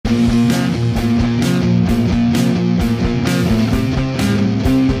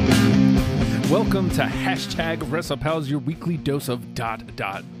to hashtag WrestlePals, your weekly dose of ...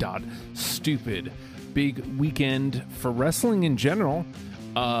 stupid. Big weekend for wrestling in general.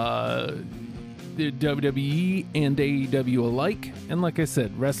 The WWE and AEW alike. And like I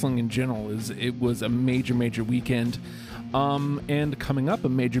said, wrestling in general it was a major weekend. And coming up, a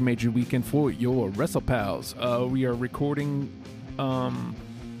major weekend for your WrestlePals. We are recording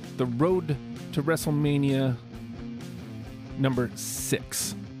the Road to WrestleMania number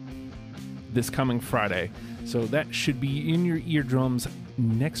 6 this coming Friday. So that should be in your eardrums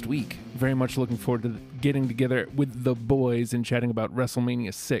next week. Very much looking forward to getting together with the boys and chatting about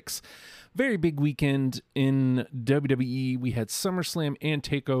WrestleMania 6. Very big weekend in WWE. We had SummerSlam and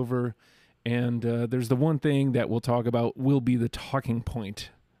TakeOver. And there's the one thing that we'll talk about will be the talking point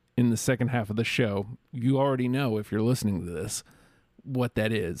in the second half of the show. You already know, if you're listening to this, what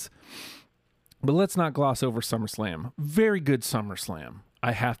that is. But let's not gloss over SummerSlam. Very good SummerSlam,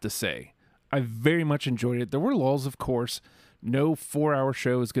 I have to say. I very much enjoyed it. There were lulls, of course. No 4-hour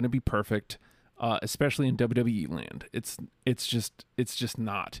show is going to be perfect, especially in WWE land. It's just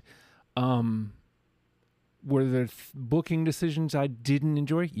not. Were there booking decisions I didn't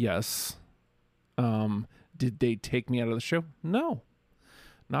enjoy? Yes. Did they take me out of the show? No,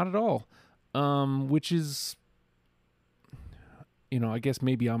 not at all. Which is, I guess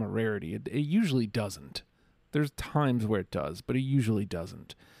maybe I'm a rarity. It usually doesn't. There's times where it does, but it usually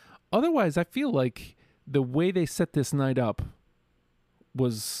doesn't. Otherwise, I feel like the way they set this night up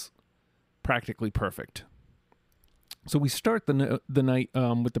was practically perfect. So we start the night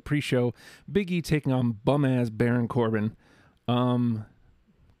with the pre-show. Big E taking on bum-ass Baron Corbin.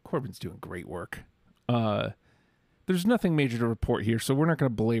 Corbin's doing great work. There's nothing major to report here, so we're not going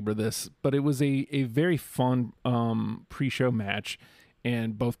to belabor this, but it was a very fun pre-show match,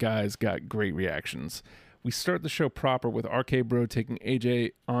 and both guys got great reactions. We start the show proper with RK Bro taking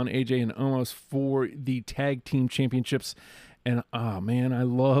AJ and Omos for the tag team championships, and man, I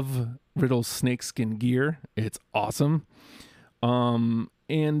love Riddle's snakeskin gear. It's awesome. And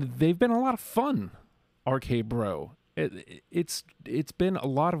they've been a lot of fun, RK Bro. It's been a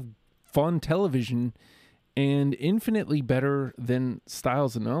lot of fun television and infinitely better than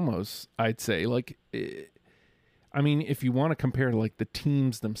Styles and Omos, I'd say. If you want to compare like the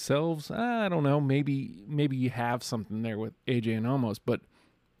teams themselves, I don't know, maybe you have something there with AJ and Omos, but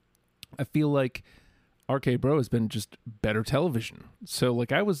I feel like RK Bro has been just better television. So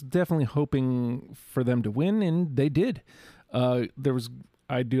I was definitely hoping for them to win, and they did. I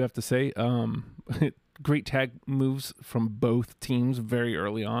do have to say, great tag moves from both teams very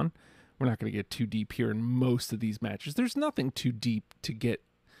early on. We're not going to get too deep here in most of these matches. There's nothing too deep to get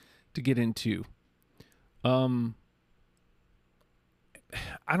into. I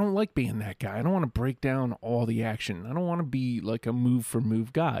don't like being that guy. I don't want to break down all the action. I don't want to be like a move for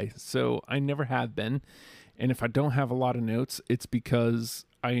move guy. So I never have been. And if I don't have a lot of notes, it's because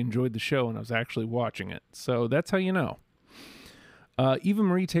I enjoyed the show and I was actually watching it. So that's how you know. Eva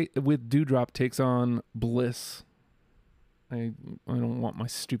Marie with Dewdrop takes on Bliss. I don't want my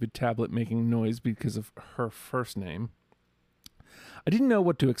stupid tablet making noise because of her first name. I didn't know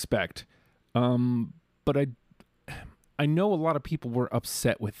what to expect. But I know a lot of people were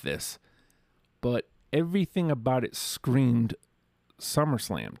upset with this, but everything about it screamed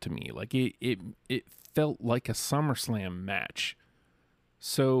SummerSlam to me. It felt like a SummerSlam match.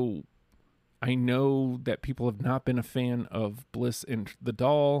 So I know that people have not been a fan of Bliss and the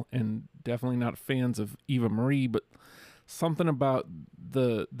Doll, and definitely not fans of Eva Marie, but something about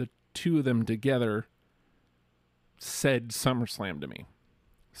the two of them together said SummerSlam to me.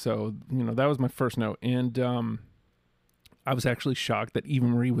 So, that was my first note. And I was actually shocked that Eva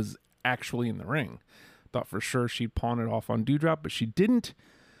Marie was actually in the ring. Thought for sure she'd pawn it off on Dewdrop, but she didn't.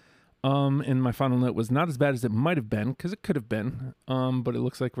 And my final note was not as bad as it might have been, because it could have been. But it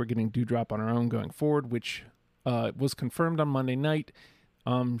looks like we're getting Dewdrop on our own going forward, which was confirmed on Monday night.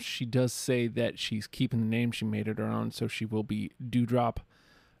 She does say that she's keeping the name. She made it her own, so she will be Dewdrop.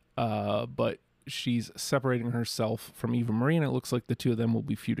 But she's separating herself from Eva Marie, and it looks like the two of them will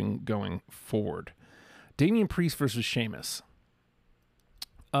be feuding going forward. Damian Priest versus Sheamus.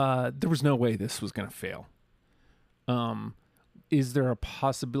 There was no way this was going to fail. Is there a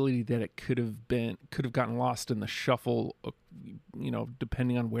possibility that it could have gotten lost in the shuffle,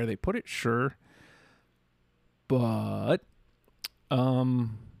 depending on where they put it? Sure. But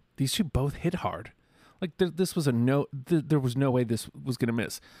these two both hit hard. This was there was no way this was going to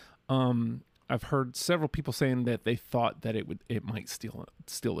miss. I've heard several people saying that they thought that it might steal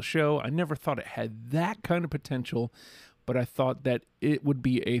the show. I never thought it had that kind of potential, but I thought that it would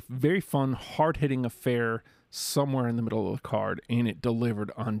be a very fun, hard-hitting affair somewhere in the middle of the card, and it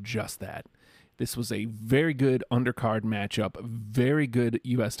delivered on just that. This was a very good undercard matchup, very good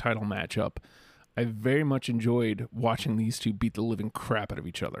U.S. title matchup. I very much enjoyed watching these two beat the living crap out of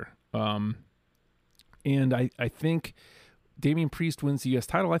each other. And I think Damian Priest wins the U.S.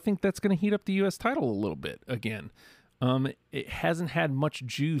 title. I think that's going to heat up the U.S. title a little bit again. It hasn't had much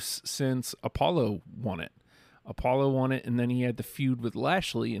juice since Apollo won it. Apollo won it, and then he had the feud with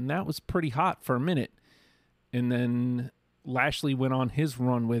Lashley, and that was pretty hot for a minute. And then Lashley went on his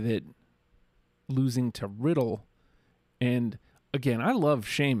run with it, losing to Riddle. And again, I love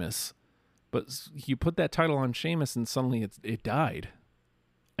Sheamus, but you put that title on Sheamus and suddenly it died.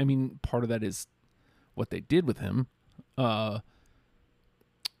 I mean, part of that is what they did with him. But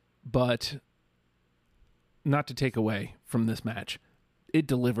not to take away from this match, it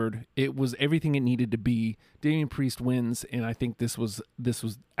delivered. It was everything it needed to be. Damian Priest wins, and I think this was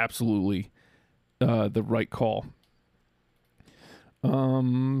absolutely the right call.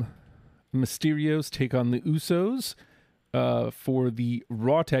 Mysterios take on the Usos for the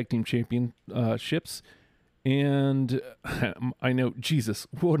Raw Tag Team Championships. And I know, Jesus,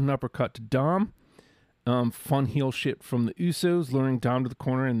 what an uppercut to Dom. Fun heel shit from the Usos, luring Dom to the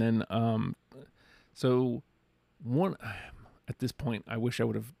corner. And then, at this point, I wish I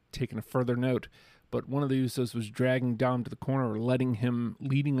would have taken a further note, but one of the Usos was dragging Dom to the corner or leading him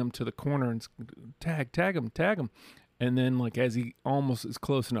to the corner and tag him. And then, like, as he almost is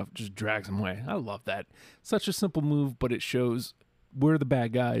close enough, just drags him away. I love that. Such a simple move, but it shows we're the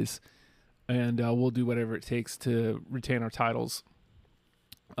bad guys, and we'll do whatever it takes to retain our titles.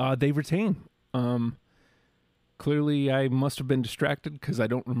 They retain. Clearly, I must have been distracted because I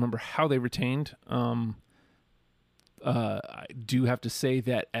don't remember how they retained. I do have to say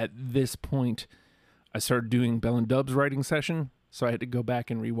that at this point, I started doing Bell and Dub's writing session, so I had to go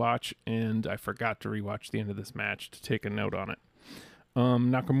back and rewatch, and I forgot to rewatch the end of this match to take a note on it.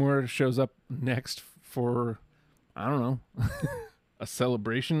 Nakamura shows up next for, I don't know, a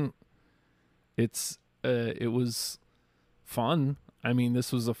celebration. It was fun. I mean,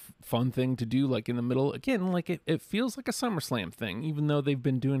 this was a fun thing to do, like in the middle. Again, like it feels like a SummerSlam thing, even though they've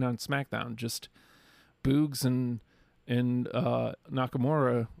been doing it on SmackDown. Just Boogs and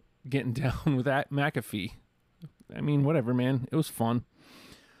Nakamura getting down with that McAfee. I mean, whatever, man. It was fun.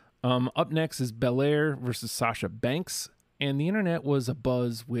 Up next is Belair versus Sasha Banks, and the internet was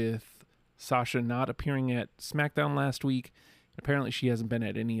abuzz with Sasha not appearing at SmackDown last week. Apparently, she hasn't been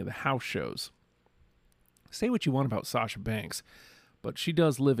at any of the house shows. Say what you want about Sasha Banks, but she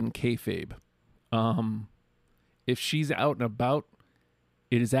does live in kayfabe. If she's out and about,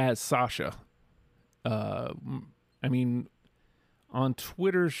 it is as Sasha. I mean, on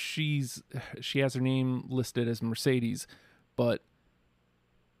Twitter, she has her name listed as Mercedes, but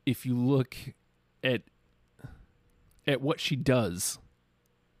if you look at what she does,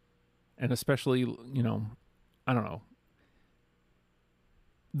 and especially, I don't know,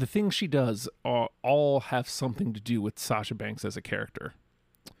 the things she does all have something to do with Sasha Banks as a character,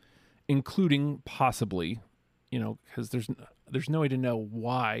 including possibly, because there's no way to know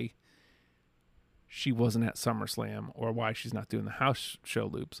why she wasn't at SummerSlam or why she's not doing the house show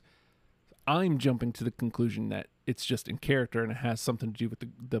loops. I'm jumping to the conclusion that it's just in character and it has something to do with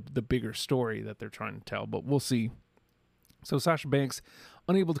the bigger story that they're trying to tell, but we'll see. So Sasha Banks,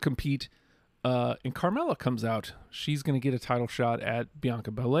 unable to compete, and Carmella comes out. She's going to get a title shot at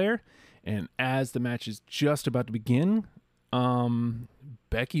Bianca Belair, and as the match is just about to begin,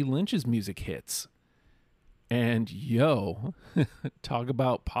 Becky Lynch's music hits. And talk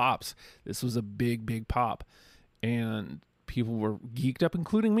about pops. This was a big, big pop. And people were geeked up,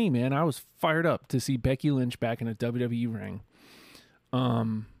 including me, man. I was fired up to see Becky Lynch back in a WWE ring.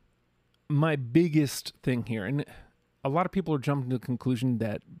 My biggest thing here, and a lot of people are jumping to the conclusion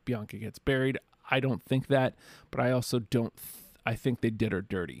that Bianca gets buried. I don't think that, but I also don't. I think they did her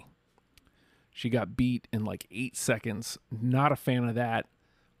dirty. She got beat in like 8 seconds. Not a fan of that.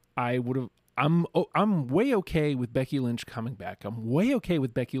 I'm way okay with Becky Lynch coming back. I'm way okay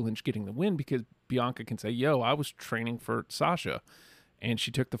with Becky Lynch getting the win because Bianca can say, I was training for Sasha, and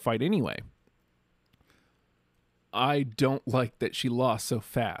she took the fight anyway. I don't like that she lost so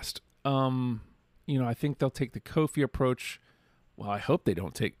fast. I think they'll take the Kofi approach. Well, I hope they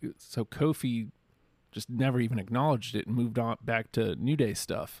don't take... So Kofi just never even acknowledged it and moved on back to New Day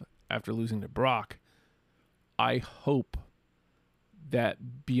stuff after losing to Brock. I hope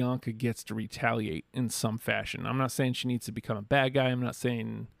that Bianca gets to retaliate in some fashion. I'm not saying she needs to become a bad guy. I'm not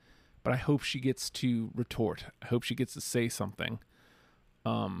saying... But I hope she gets to retort. I hope she gets to say something.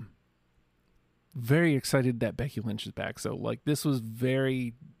 Very excited that Becky Lynch is back. So, this was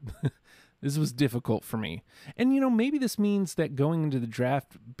very... This was difficult for me. And, maybe this means that going into the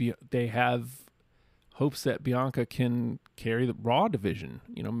draft, they have hopes that Bianca can carry the Raw division.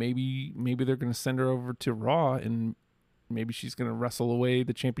 Maybe they're going to send her over to Raw, and maybe she's going to wrestle away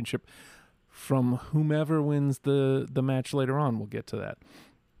the championship from whomever wins the match later on. We'll get to that.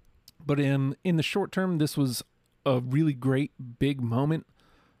 But in the short term, this was a really great big moment.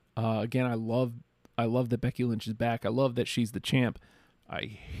 Again, I love that Becky Lynch is back. I love that she's the champ. I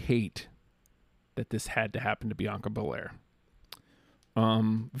hate that this had to happen to Bianca Belair.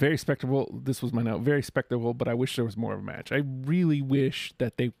 Very spectacle. This was my note. Very spectacle, but I wish there was more of a match. I really wish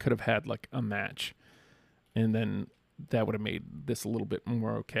that they could have had like a match, and then that would have made this a little bit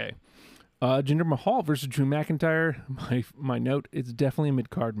more okay. Jinder Mahal versus Drew McIntyre. My note, it's definitely a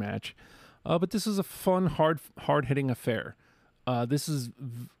mid-card match, but this is a fun, hard-hitting affair.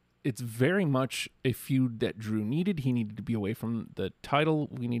 It's very much a feud that Drew needed. He needed to be away from the title.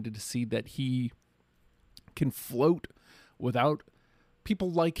 We needed to see that he can float without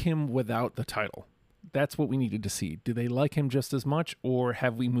people like him without the title. That's what we needed to see. Do they like him just as much, or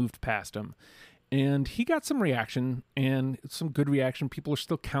have we moved past him? And he got some reaction, and some good reaction. People are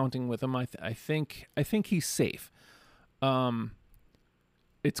still counting with him. I think he's safe.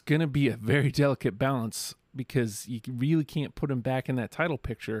 It's going to be a very delicate balance because you really can't put him back in that title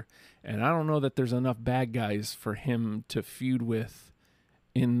picture, and I don't know that there's enough bad guys for him to feud with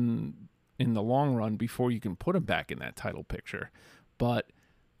in the long run before you can put him back in that title picture. But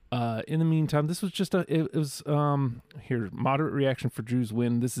in the meantime, this was just moderate reaction for Drew's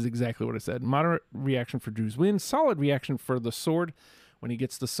win. This is exactly what I said. Moderate reaction for Drew's win. Solid reaction for the sword when he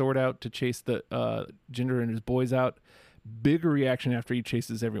gets the sword out to chase the Jinder and his boys out. Bigger reaction after he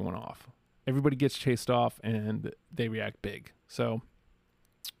chases everyone off. Everybody gets chased off and they react big. So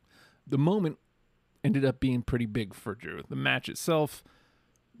the moment ended up being pretty big for Drew. The match itself,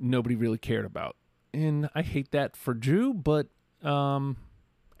 nobody really cared about. And I hate that for Drew, but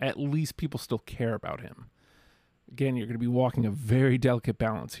at least people still care about him. Again, you're going to be walking a very delicate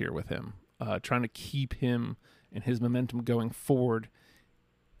balance here with him, trying to keep him and his momentum going forward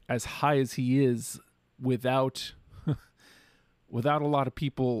as high as he is without a lot of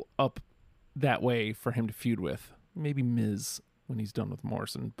people up that way for him to feud with. Maybe Miz when he's done with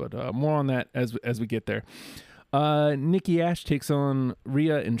Morrison, but more on that as we get there. Nikki Ash takes on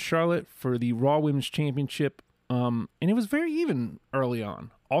Rhea and Charlotte for the Raw Women's Championship, and it was very even early on.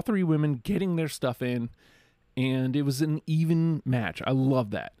 All three women getting their stuff in, and it was an even match. I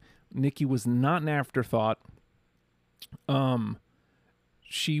love that. Nikki was not an afterthought.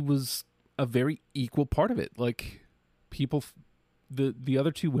 She was a very equal part of it. Like, people, the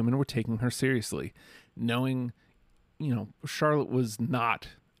other two women were taking her seriously, knowing, Charlotte was not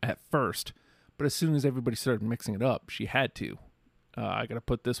at first, but as soon as everybody started mixing it up, she had to. I got to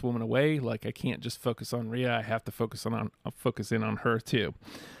put this woman away. Like, I can't just focus on Rhea. I have to focus in on her too.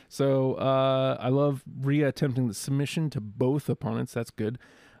 So I love Rhea attempting the submission to both opponents. That's good.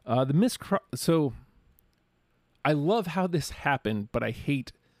 So I love how this happened, but I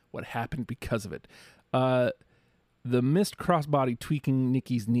hate what happened because of it. The missed crossbody tweaking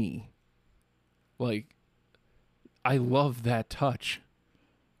Nikki's knee. Like, I love that touch.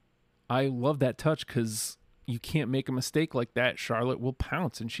 I love that touch because you can't make a mistake like that. Charlotte will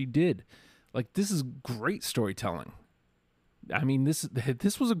pounce, and she did. Like, this is great storytelling. I mean, this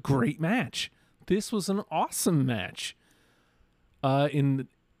was a great match. This was an awesome match. This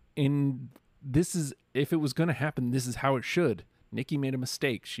is, if it was going to happen, this is how it should. Nikki made a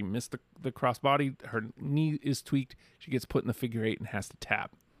mistake. She missed the crossbody. Her knee is tweaked. She gets put in the figure eight and has to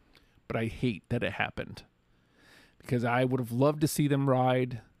tap. But I hate that it happened because I would have loved to see them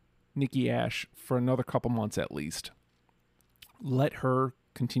ride Nikki Ash for another couple months at least. Let her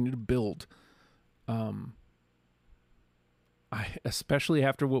continue to build. Especially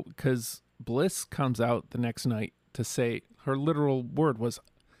after because Bliss comes out the next night to say, her literal word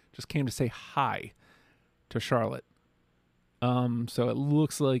just came to say hi to Charlotte. So it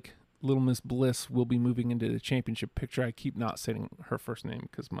looks like Little Miss Bliss will be moving into the championship picture. I keep not saying her first name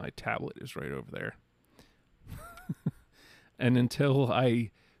because my tablet is right over there. And until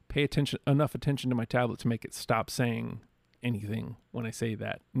I pay enough attention to my tablet to make it stop saying anything when I say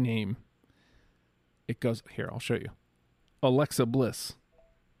that name, it goes, here, I'll show you. Alexa Bliss.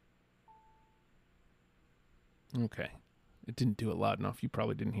 Okay. It didn't do it loud enough. You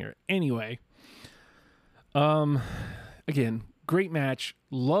probably didn't hear it. Anyway. Again, great match.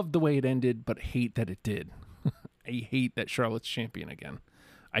 Loved the way it ended, but hate that it did. I hate that Charlotte's champion again.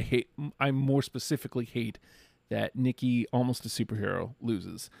 I more specifically hate that Nikki, almost a superhero,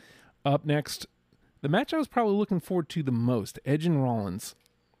 loses. Up next, the match I was probably looking forward to the most, Edge and Rollins.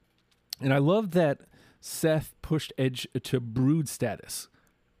 And I love that Seth pushed Edge to Brood status.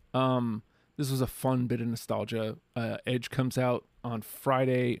 The this was a fun bit of nostalgia. Edge comes out on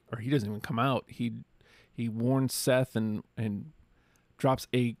Friday, or he doesn't even come out. He warns Seth and drops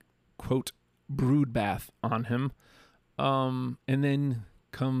a quote brood bath on him. And then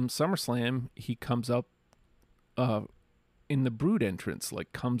come SummerSlam, he comes up in the brood entrance,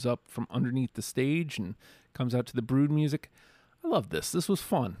 like comes up from underneath the stage and comes out to the brood music. I love this. This was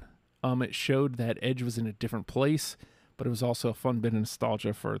fun. It showed that Edge was in a different place, but it was also a fun bit of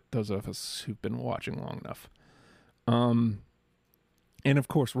nostalgia for those of us who've been watching long enough. And of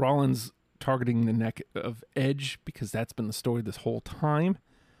course, Rollins targeting the neck of Edge, because that's been the story this whole time.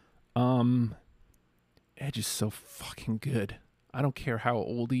 Edge is so fucking good. I don't care how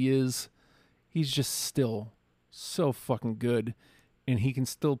old he is. He's just still so fucking good. And he can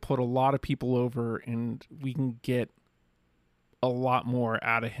still put a lot of people over, and we can get a lot more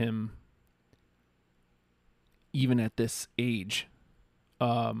out of him even at this age.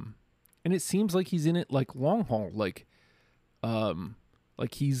 And it seems like he's in it like long haul, like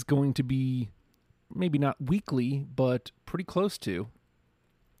he's going to be maybe not weekly, but pretty close to.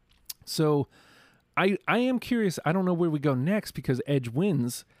 So I am curious. I don't know where we go next, because Edge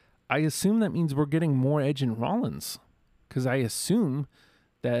wins. I assume that means we're getting more Edge and Rollins, because I assume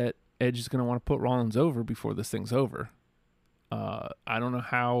that Edge is going to want to put Rollins over before this thing's over. I don't know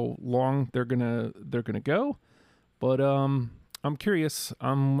how long they're gonna go, but I'm curious.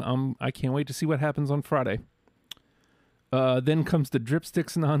 I can't wait to see what happens on Friday. Then comes the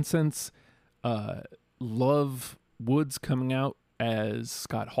dripsticks nonsense. Love Woods coming out as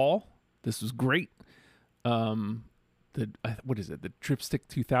Scott Hall. This was great. What is it? The Dripstick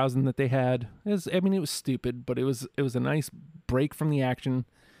 2000 that they had. It was stupid, but it was a nice break from the action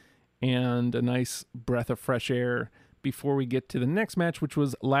and a nice breath of fresh air before we get to the next match, which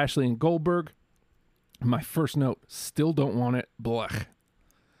was Lashley and Goldberg. My first note, still don't want it. Blech.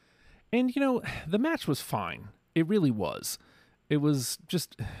 And, the match was fine. It really was. It was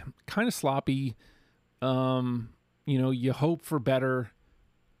just kind of sloppy. You hope for better,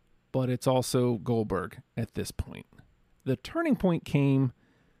 but it's also Goldberg at this point. The turning point came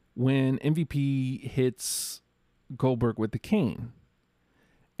when MVP hits Goldberg with the cane.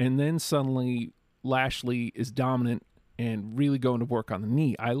 And then suddenly Lashley is dominant and really going to work on the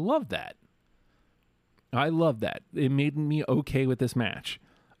knee. I love that. It made me okay with this match.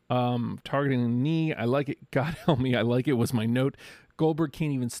 Targeting the knee, I like it. God help me, I like it, was my note. Goldberg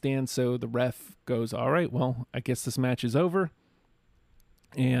can't even stand, so the ref goes, all right, well, I guess this match is over.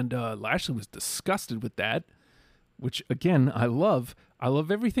 And Lashley was disgusted with that, which, again, I love. I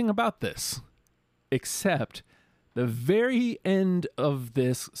love everything about this, except the very end of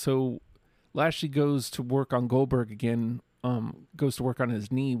this. So Lashley goes to work on Goldberg again, goes to work on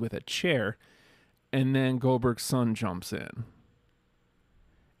his knee with a chair, and then Goldberg's son jumps in.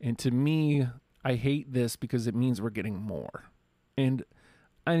 And to me, I hate this because it means we're getting more. And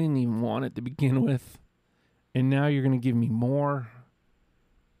I didn't even want it to begin with. And now you're going to give me more.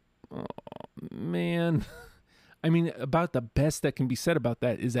 Oh, man. I mean, about the best that can be said about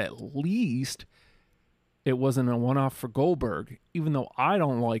that is at least it wasn't a one-off for Goldberg. Even though I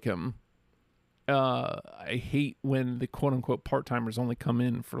don't like him, I hate when the quote-unquote part-timers only come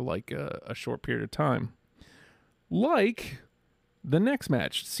in for like a short period of time. Like the next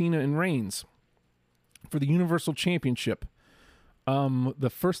match, Cena and Reigns for the Universal Championship. The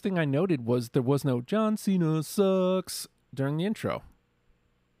first thing I noted was there was no John Cena sucks during the intro.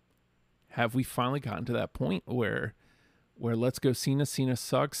 Have we finally gotten to that point where Let's Go Cena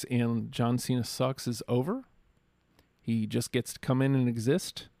sucks and John Cena sucks is over? He just gets to come in and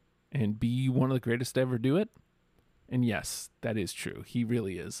exist and be one of the greatest to ever do it? And yes, that is true. He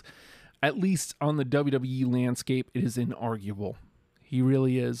really is. At least on the WWE landscape, it is inarguable. He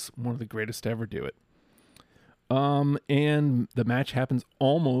really is one of the greatest to ever do it. And the match happens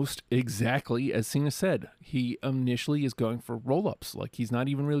almost exactly as Cena said. He initially is going for roll-ups. Like, he's not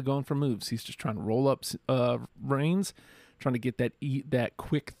even really going for moves. He's just trying to roll up Reigns, trying to get that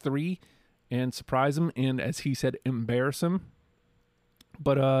quick 3 and surprise him. And as he said, embarrass him.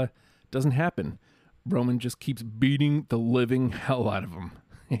 But doesn't happen. Roman just keeps beating the living hell out of him.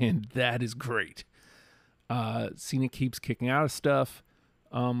 And that is great. Cena keeps kicking out of stuff.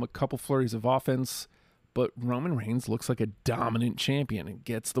 A couple flurries of offense. But Roman Reigns looks like a dominant champion and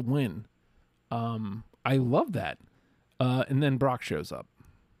gets the win. I love that. And then Brock shows up.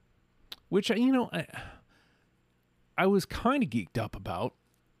 Which, I was kind of geeked up about.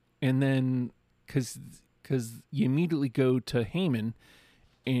 And then, because you immediately go to Heyman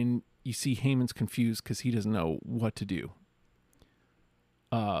and you see Heyman's confused because he doesn't know what to do.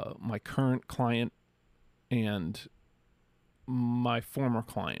 My current client and my former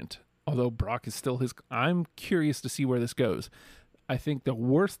client although Brock is still his. I'm curious to see where this goes. I think the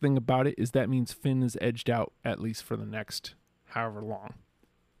worst thing about it is that means Finn is edged out at least for the next however long.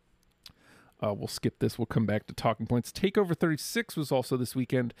 We'll skip this. We'll come back to talking points. TakeOver 36 was also this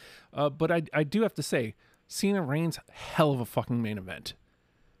weekend, but I do have to say, Cena Reigns, hell of a fucking main event.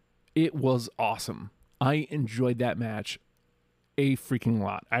 It was awesome. I enjoyed that match a freaking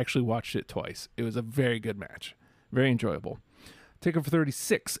lot. I actually watched it twice. It was a very good match. Very enjoyable. TakeOver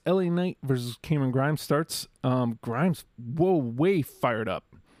 36, LA Knight versus Cameron Grimes starts. Grimes, way fired up.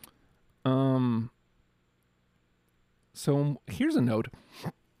 So here's a note.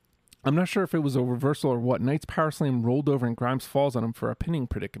 I'm not sure if it was a reversal or what. Knight's power slam rolled over and Grimes falls on him for a pinning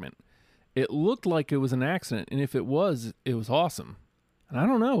predicament. It looked like it was an accident, and if it was awesome. And I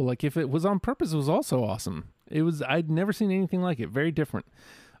don't know, like if it was on purpose, it was also awesome. I'd never seen anything like it. Very different.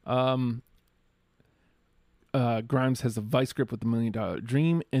 Grimes has a vice grip with the $1 Million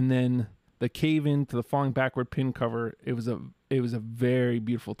Dream, and then the cave in to the falling backward pin cover. It was a very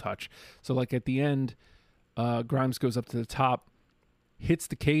beautiful touch. So like at the end, Grimes goes up to the top, hits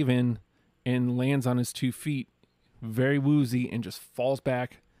the cave in, and lands on his 2 feet, very woozy, and just falls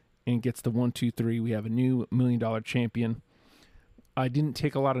back and gets the 1, 2, 3. We have a new $1 Million champion. I didn't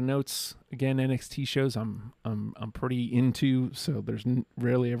take a lot of notes. Again, NXT shows I'm pretty into, so there's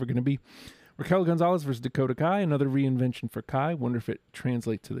rarely ever going to be. Raquel Gonzalez versus Dakota Kai, another reinvention for Kai. Wonder if it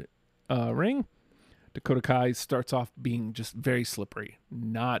translates to the ring. Dakota Kai starts off being just very slippery,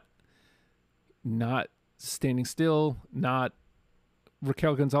 not standing still, not.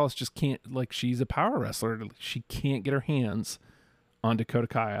 Raquel Gonzalez just can't, like, she's a power wrestler. She can't get her hands on Dakota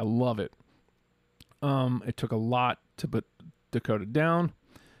Kai. I love it. It took a lot to put Dakota down.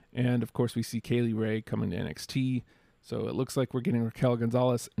 And, of course, we see Kaylee Ray coming to NXT. So it looks like we're getting Raquel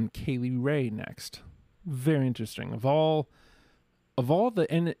Gonzalez and Kaylee Ray next. Very interesting. Of all the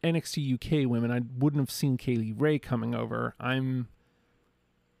NXT UK women, I wouldn't have seen Kaylee Ray coming over.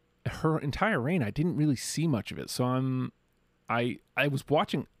 Her entire reign, I didn't really see much of it. So I was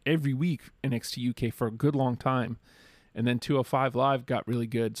watching every week NXT UK for a good long time, and then 205 Live got really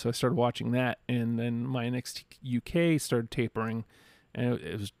good, so I started watching that, and then my NXT UK started tapering, and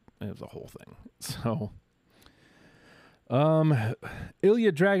it was a whole thing. So,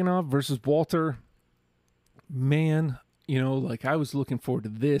 Ilya Dragunov versus Walter. Man, like I was looking forward to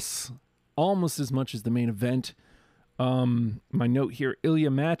this almost as much as the main event. My note here: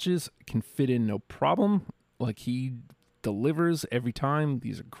 Ilya matches can fit in no problem. Like he delivers every time.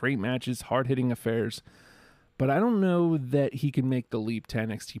 These are great matches, hard-hitting affairs. But I don't know that he can make the leap to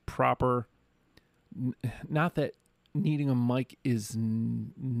NXT proper. Not that needing a mic is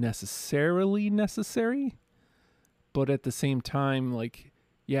necessarily necessary, but at the same time, like,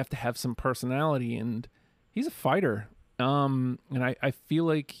 you have to have some personality, and he's a fighter. And I feel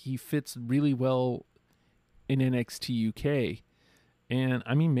like he fits really well in NXT UK. And,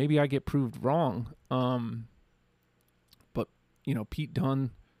 I mean, maybe I get proved wrong. Pete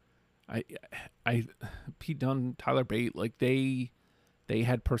Dunne, Pete Dunne, Tyler Bate, like they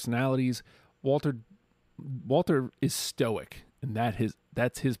had personalities. Walter is stoic, and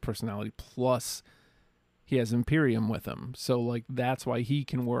that's his personality. Plus, he has Imperium with him, so like that's why he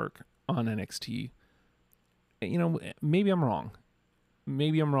can work on NXT. Maybe I'm wrong.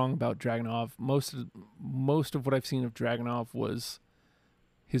 Maybe I'm wrong about Dragunov. Most of what I've seen of Dragunov was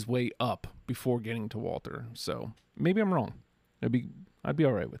his way up before getting to Walter. So maybe I'm wrong. I'd be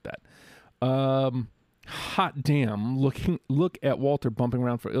all right with that. Hot damn! Look at Walter bumping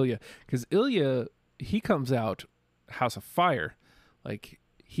around for Ilya, because Ilya, he comes out House of Fire, like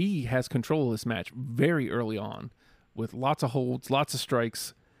he has control of this match very early on, with lots of holds, lots of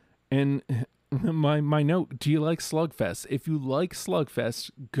strikes, and my note: do you like Slugfest? If you like Slugfest,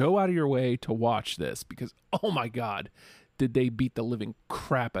 go out of your way to watch this, because oh my god, did they beat the living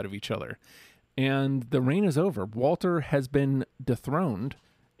crap out of each other. And the reign is over. Walter has been dethroned,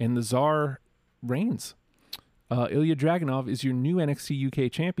 and the Tsar reigns. Ilya Dragunov is your new NXT UK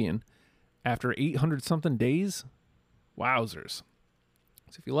champion after 800-something days. Wowzers.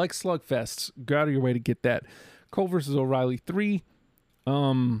 So if you like slugfests, go out of your way to get that. Cole versus O'Reilly 3.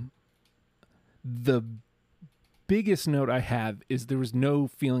 The biggest note I have is there was no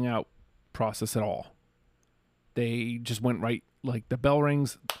feeling out process at all. They just went right, like the bell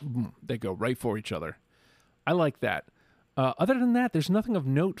rings, they go right for each other. I like that. Other than that, there's nothing of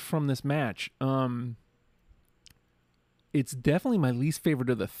note from this match. It's definitely my least favorite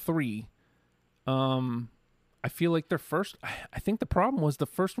of the three. I feel like I think the problem was the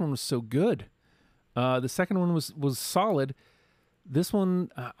first one was so good. The second one was solid. This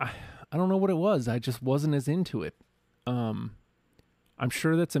one, I don't know what it was. I just wasn't as into it. I'm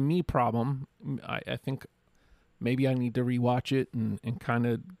sure that's a me problem. I think maybe I need to rewatch it and kind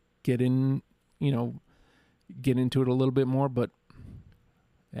of get in, get into it a little bit more. But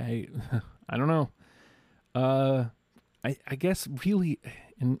I don't know. I guess really,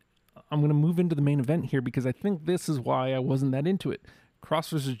 and I'm going to move into the main event here because I think this is why I wasn't that into it.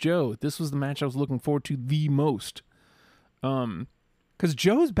 Cross versus Joe. This was the match I was looking forward to the most. Because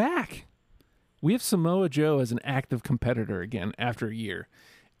Joe's back. We have Samoa Joe as an active competitor again after a year.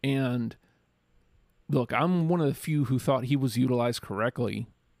 And look, I'm one of the few who thought he was utilized correctly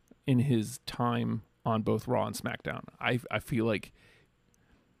in his time on both Raw and SmackDown. I feel like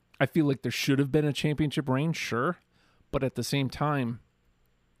there should have been a championship reign, sure, but at the same time,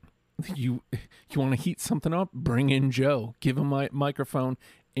 you want to heat something up, bring in Joe, give him a microphone,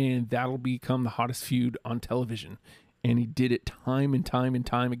 and that'll become the hottest feud on television. And he did it time and time and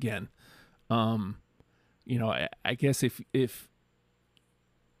time again. I guess if you're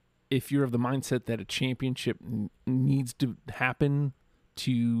of the mindset that a championship needs to happen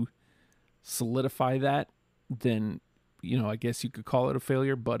to solidify that, then, I guess you could call it a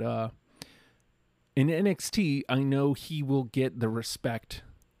failure. But in NXT, I know he will get the respect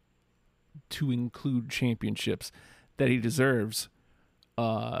to include championships that he deserves.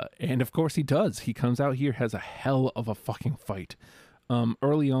 And of course he does. He comes out here, has a hell of a fucking fight.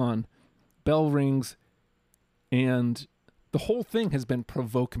 Early on, bell rings, and the whole thing has been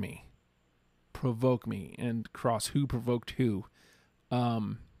provoke me, and Cross who provoked who.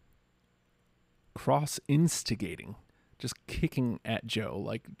 Cross instigating, just kicking at Joe,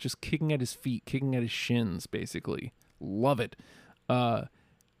 like just kicking at his feet, kicking at his shins, basically. Love it.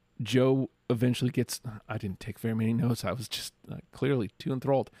 Joe eventually gets, I didn't take very many notes. I was just clearly too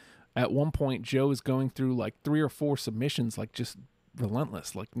enthralled. At one point, Joe is going through like 3 or 4 submissions, like just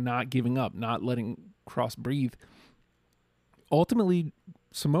relentless, like not giving up, not letting Cross breathe. Ultimately,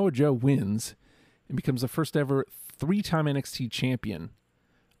 Samoa Joe wins and becomes the first ever 3-time NXT champion.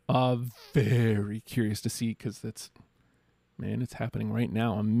 Very curious to see, because it's happening right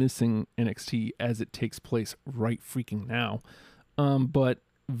now. I'm missing NXT as it takes place right freaking now. But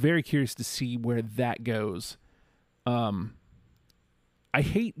very curious to see where that goes. I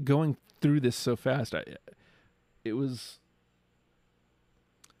hate going through this so fast. It was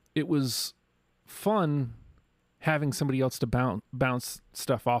fun having somebody else to bounce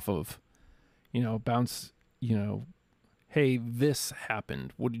stuff off of. Hey, this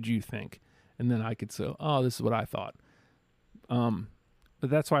happened. What did you think? And then I could say, oh, this is what I thought. But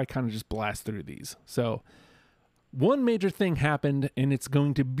that's why I kind of just blast through these. So one major thing happened, and it's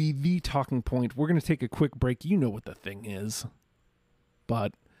going to be the talking point. We're going to take a quick break. You know what the thing is.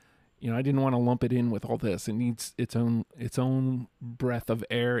 But, I didn't want to lump it in with all this. It needs its own breath of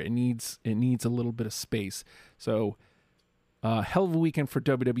air. It needs a little bit of space. So, hell of a weekend for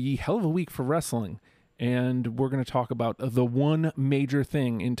WWE, hell of a week for wrestling. And we're going to talk about the one major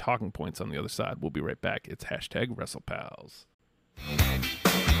thing in talking points on the other side. We'll be right back. It's #WrestlePals.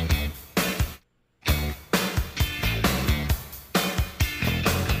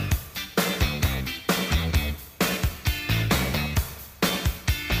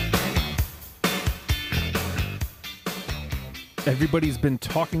 Everybody's been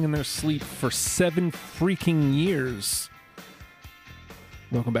talking in their sleep for 7 freaking years.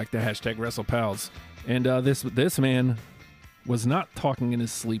 Welcome back to #WrestlePals. And this man was not talking in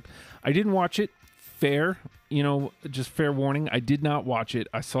his sleep. I didn't watch it. Fair, just fair warning. I did not watch it.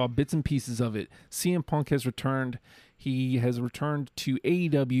 I saw bits and pieces of it. CM Punk has returned. He has returned to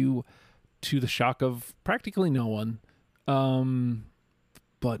AEW to the shock of practically no one.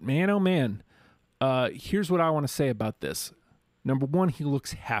 But man, oh man, here's what I want to say about this. Number one, he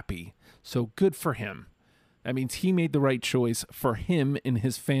looks happy. So good for him. That means he made the right choice for him and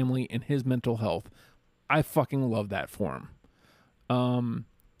his family and his mental health. I fucking love that for him.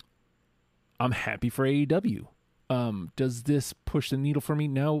 I'm happy for AEW. Does this push the needle for me?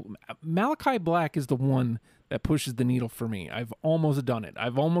 No. Malachi Black is the one that pushes the needle for me. I've almost done it.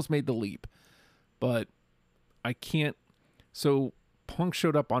 I've almost made the leap. But I can't. So Punk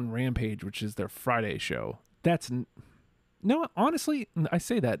showed up on Rampage, which is their Friday show. No, honestly, I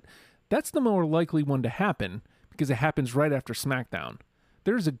say that. That's the more likely one to happen because it happens right after SmackDown.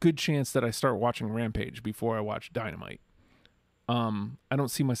 There's a good chance that I start watching Rampage before I watch Dynamite. I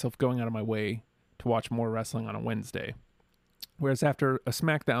don't see myself going out of my way to watch more wrestling on a Wednesday. Whereas after a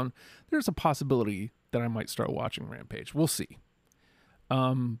SmackDown, there's a possibility that I might start watching Rampage. We'll see.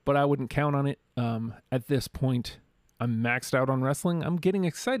 But I wouldn't count on it. At this point, I'm maxed out on wrestling. I'm getting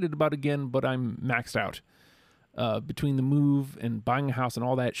excited about it again, but I'm maxed out. Between the move and buying a house and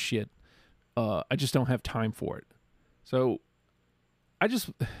all that shit, I just don't have time for it. So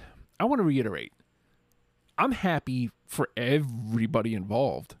I want to reiterate, I'm happy for everybody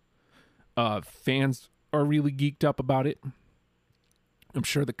involved. Fans are really geeked up about it. I'm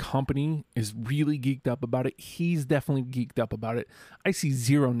sure the company is really geeked up about it. He's definitely geeked up about it. I see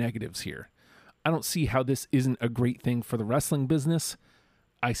zero negatives here. I don't see how this isn't a great thing for the wrestling business.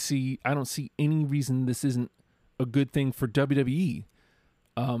 I don't see any reason this isn't a good thing for WWE.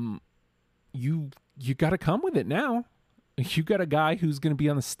 You got to come with it now. You got a guy who's going to be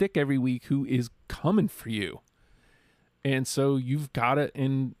on the stick every week who is coming for you. And so you've got to,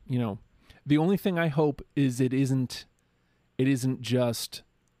 and you know, the only thing I hope is it isn't just,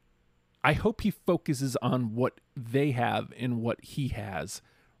 I hope he focuses on what they have and what he has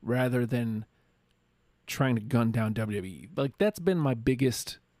rather than trying to gun down WWE. Like, that's been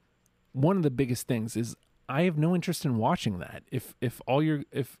one of the biggest things is I have no interest in watching that. If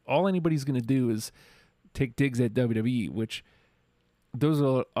all anybody's going to do is take digs at WWE, which those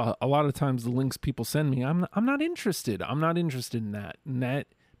are a lot of times the links people send me, I'm not interested. I'm not interested in that. And that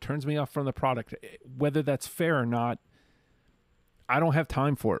turns me off from the product. Whether that's fair or not, I don't have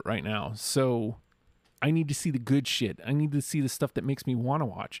time for it right now. So I need to see the good shit. I need to see the stuff that makes me want to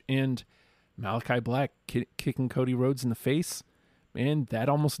watch. And Malachi Black kicking Cody Rhodes in the face, man, that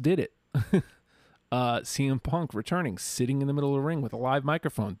almost did it. CM Punk returning, sitting in the middle of the ring with a live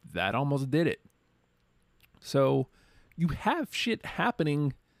microphone, that almost did it. So you have shit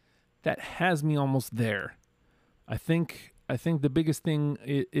happening that has me almost there. I think the biggest thing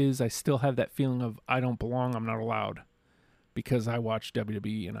is I still have that feeling of I don't belong, I'm not allowed, because I watch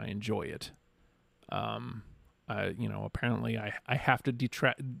WWE and I enjoy it. Apparently I have to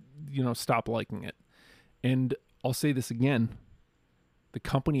stop liking it. And I'll say this again, the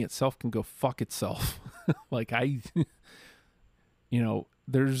company itself can go fuck itself.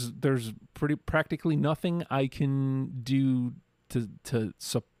 There's practically nothing I can do to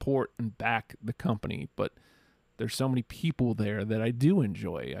support and back the company, but there's so many people there that I do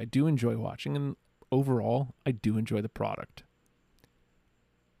enjoy. I do enjoy watching, and overall, I do enjoy the product.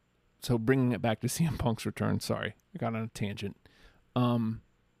 So bringing it back to CM Punk's return, sorry, I got on a tangent.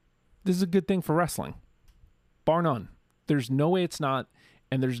 This is a good thing for wrestling, bar none. There's no way it's not,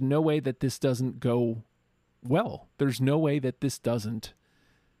 and there's no way that this doesn't go well. There's no way that this doesn't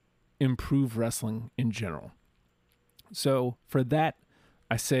improve wrestling in general. So for that,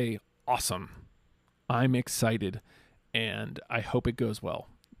 I say awesome. I'm excited, and I hope it goes well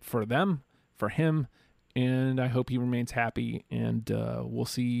for them, for him, and I hope he remains happy, and we'll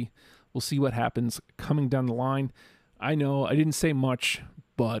see what happens coming down the line. I know I didn't say much,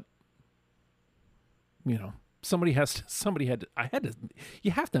 but you know,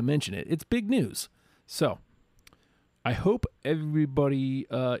 you have to mention it. It's big news. So I hope everybody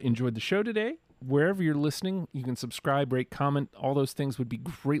enjoyed the show today. Wherever you're listening, you can subscribe, rate, comment. All those things would be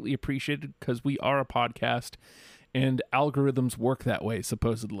greatly appreciated because we are a podcast and algorithms work that way,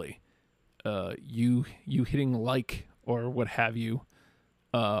 supposedly. You hitting like or what have you,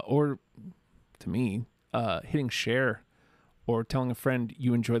 or to me, hitting share or telling a friend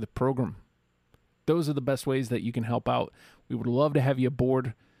you enjoy the program. Those are the best ways that you can help out. We would love to have you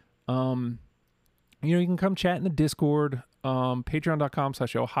aboard. You can come chat in the Discord,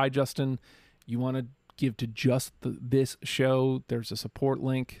 patreon.com/show. Hi, Justin. You want to give to just this show, there's a support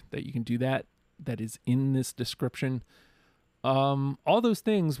link that you can do that is in this description. All those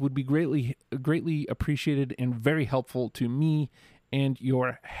things would be greatly appreciated and very helpful to me and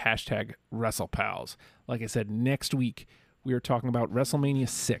your hashtag WrestlePals. Like I said, next week we are talking about WrestleMania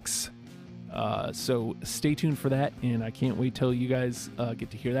 6. So stay tuned for that, and I can't wait till you guys get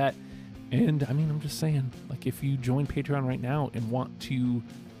to hear that. And I mean, I'm just saying, like, if you join Patreon right now and want to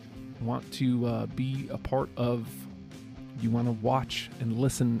be a part of, you want to watch and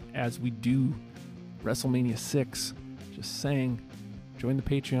listen as we do WrestleMania 6, just saying, join the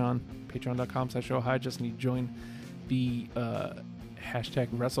Patreon, patreon.com/show. Hi, just need to join the hashtag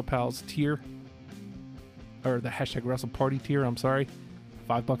WrestlePals tier, or the hashtag WrestleParty tier. I'm sorry,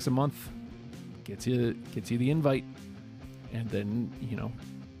 $5 a month gets you the invite, and then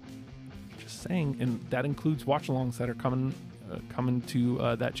just saying, and that includes watch-alongs that are coming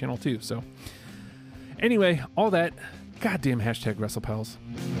to that channel too. So anyway, all that, goddamn hashtag WrestlePals.